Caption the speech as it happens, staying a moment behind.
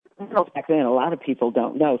Reynolds back then, a lot of people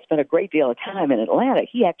don't know, spent a great deal of time in Atlanta.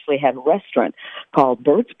 He actually had a restaurant called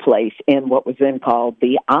Burt's Place in what was then called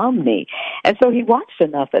the Omni. And so he watched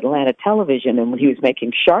enough Atlanta television, and when he was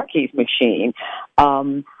making Sharky's Machine,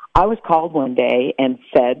 I was called one day and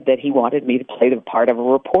said that he wanted me to play the part of a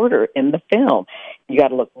reporter in the film. You got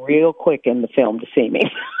to look real quick in the film to see me.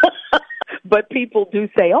 But people do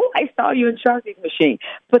say, oh, I saw you in Sharky's Machine.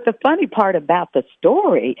 But the funny part about the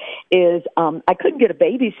story is I couldn't get a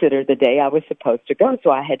babysitter the day I was supposed to go, so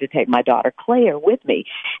I had to take my daughter Claire with me.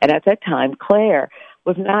 And at that time, Claire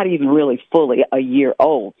was not even really fully a year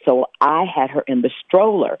old, so I had her in the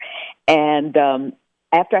stroller. And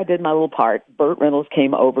after I did my little part, Burt Reynolds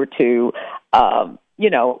came over to,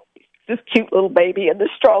 this cute little baby in the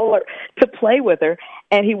stroller to play with her,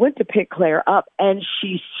 and he went to pick Claire up, and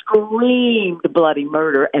she screamed bloody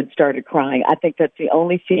murder and started crying. I think that's the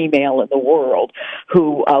only female in the world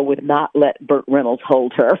who would not let Burt Reynolds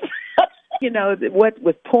hold her. What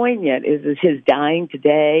was poignant is his dying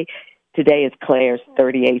today. Today is Claire's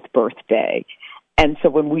 38th birthday. And so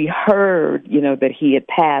when we heard, that he had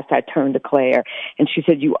passed, I turned to Claire, and she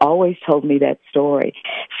said, you always told me that story.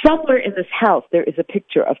 Somewhere in this house, there is a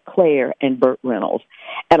picture of Claire and Burt Reynolds.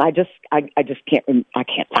 And I just can't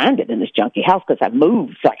find it in this junky house because I've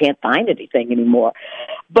moved, so I can't find anything anymore.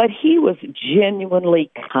 But he was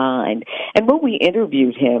genuinely kind. And when we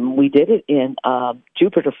interviewed him, we did it in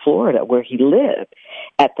Jupiter, Florida, where he lived.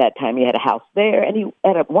 At that time, he had a house there, and he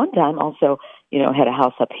at one time also, had a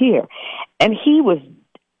house up here. And he was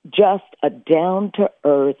just a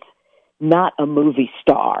down-to-earth, not a movie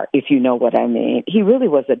star, if you know what I mean. He really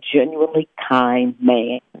was a genuinely kind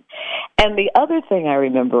man. And the other thing I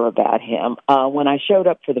remember about him, when I showed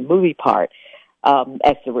up for the movie part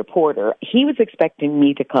as the reporter, he was expecting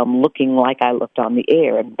me to come looking like I looked on the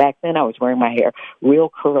air. And back then I was wearing my hair real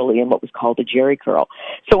curly in what was called a jerry curl.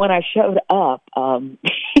 So when I showed up,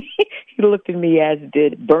 he looked at me, as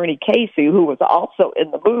did Bernie Casey, who was also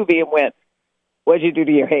in the movie, and went, what'd you do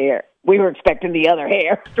to your hair? We were expecting the other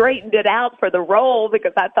hair. Straightened it out for the role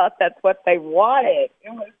because I thought that's what they wanted.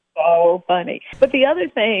 It was so funny. But the other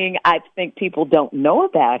thing I think people don't know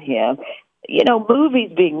about him,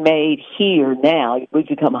 movies being made here now, we've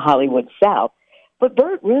become Hollywood South. But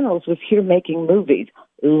Burt Reynolds was here making movies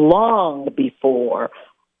long before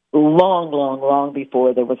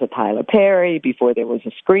there was a Tyler Perry, before there was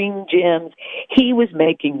a Screen Gems. He was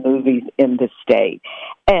making movies in the state.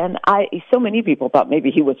 And so many people thought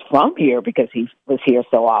maybe he was from here because he was here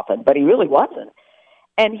so often, but he really wasn't.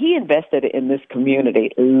 And he invested in this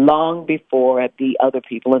community long before the other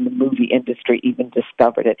people in the movie industry even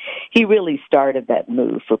discovered it. He really started that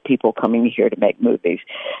move for people coming here to make movies.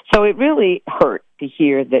 So it really hurt to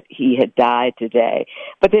hear that he had died today.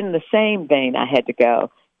 But in the same vein, I had to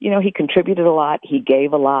go, he contributed a lot, he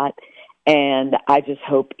gave a lot, and I just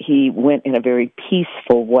hope he went in a very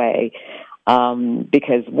peaceful way,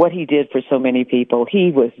 because what he did for so many people,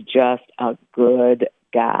 he was just a good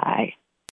guy.